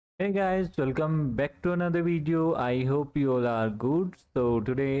Hey guys, welcome back to another video. I hope you all are good. So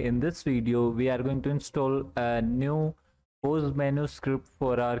today in this video we are going to install a new pose menu script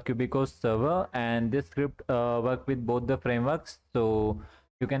for our Cubico server, and this script work with both the frameworks, so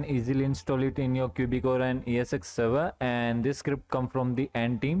you can easily install it in your Cubico and ESX server. And this script come from the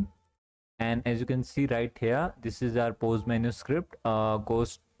N team, and as you can see right here, this is our pose menu script.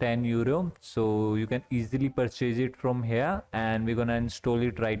 Cost €10, so you can easily purchase it from here, and we're gonna install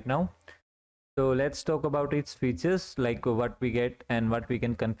it right now. So let's talk about its features, like what we get and what we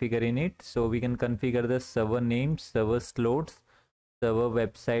can configure in it. So we can configure the server name, server slots, server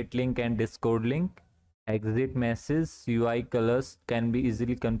website link and Discord link. Exit message, UI colors can be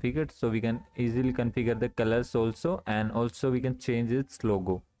easily configured, so we can easily configure the colors also, and also we can change its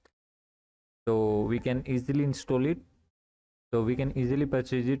logo. So we can easily install it, so we can easily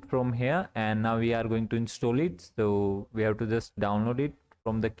purchase it from here. And now we are going to install it, so we have to just download it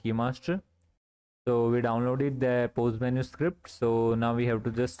from the keymaster. So we downloaded the pose menu script, so now we have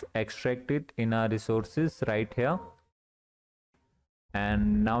to just extract it in our resources right here,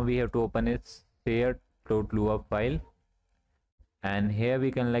 and now we have to open its shared.lua file, and here we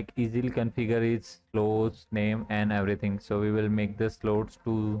can like easily configure its slots name and everything. So we will make the slots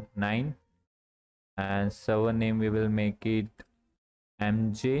to 9, and server name we will make it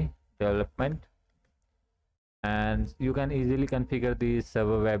mjdevelopment, and you can easily configure the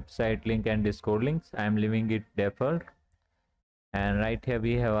server website link and Discord links. I am leaving it default. And right here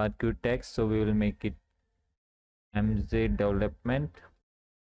we have our queue text, so we will make it mjdevelopment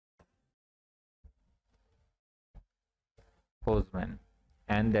postman,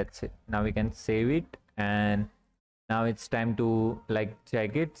 and that's it. Now we can save it, and now it's time to like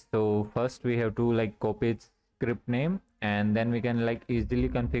check it. So first we have to like copy its script name, and then we can like easily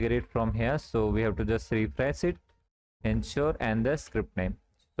configure it from here. So we have to just refresh it, ensure, and the script name.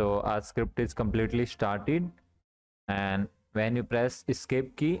 So our script is completely started, and when you press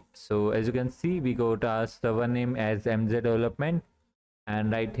escape key, so as you can see we got our server name as mjdevelopment,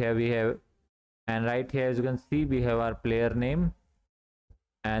 and right here we have, and right here as you can see we have our player name,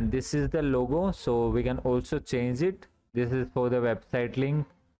 and this is the logo. So we can also change it. This is for the website link,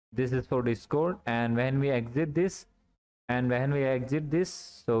 this is for Discord, and when we exit this,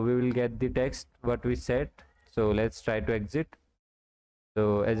 so we will get the text what we set. So let's try to exit.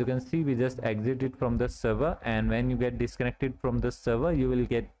 So as you can see we just exited from the server, and when you get disconnected from the server you will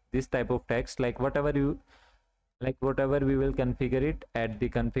get this type of text, like whatever we will configure it at the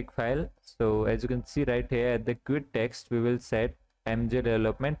config file. So as you can see right here at the quit text we will set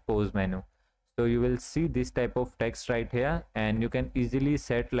mjdevelopment pose menu. So you will see this type of text right here, and you can easily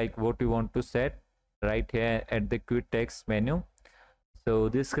set like what you want to set right here at the quit text menu. So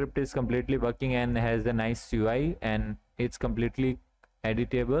this script is completely working and has a nice UI, and it's completely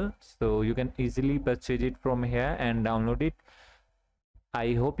editable, so you can easily purchase it from here and download it.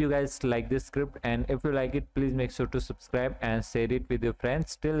 I hope you guys like this script, and if you like it, please make sure to subscribe and share it with your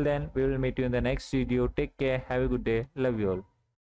friends. Till then, we will meet you in the next video. Take care, have a good day, love you all.